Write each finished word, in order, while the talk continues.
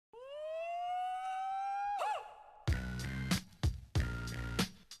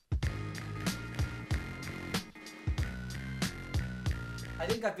I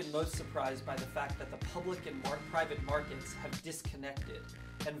think I've been most surprised by the fact that the public and private markets have disconnected,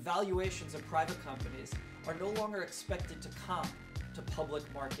 and valuations of private companies are no longer expected to comp to public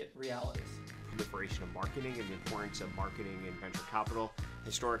market realities. Proliferation of marketing and the importance of marketing in venture capital.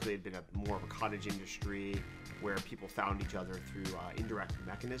 Historically, it had been more of a cottage industry where people found each other through indirect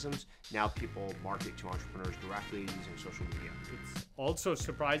mechanisms. Now people market to entrepreneurs directly using social media. It's also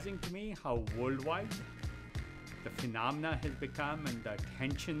surprising to me how worldwide the phenomena has become and the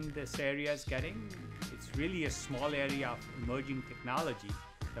attention this area is getting. It's really a small area of emerging technology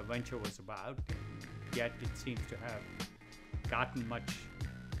the venture was about, and yet it seems to have gotten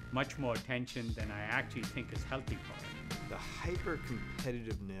much more attention than I actually think is healthy for it. The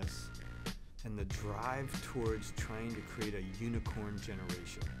hyper-competitiveness and the drive towards trying to create a unicorn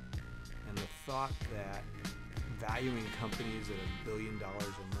generation, and the thought that valuing companies at $1 billion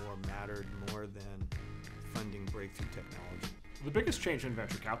or more mattered more than funding breakthrough technology. The biggest change in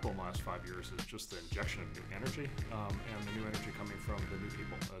venture capital in the last 5 years is just the injection of new energy, and the new energy coming from the new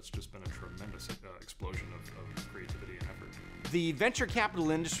people. It's just been a tremendous explosion of creativity and effort. The venture capital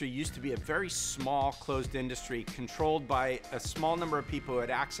industry used to be a very small, closed industry controlled by a small number of people who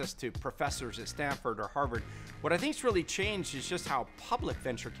had access to professors at Stanford or Harvard. What I think's really changed is just how public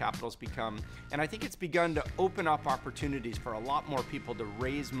venture capital's become, and I think it's begun to open up opportunities for a lot more people to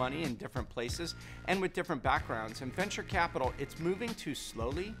raise money in different places and with different backgrounds. And venture capital, it's moving too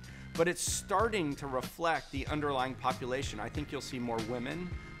slowly, but it's starting to reflect the underlying population. I think you'll see more women,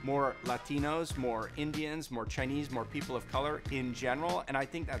 more Latinos, more Indians, more Chinese, more people of color in general, and I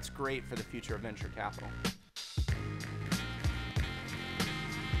think that's great for the future of venture capital.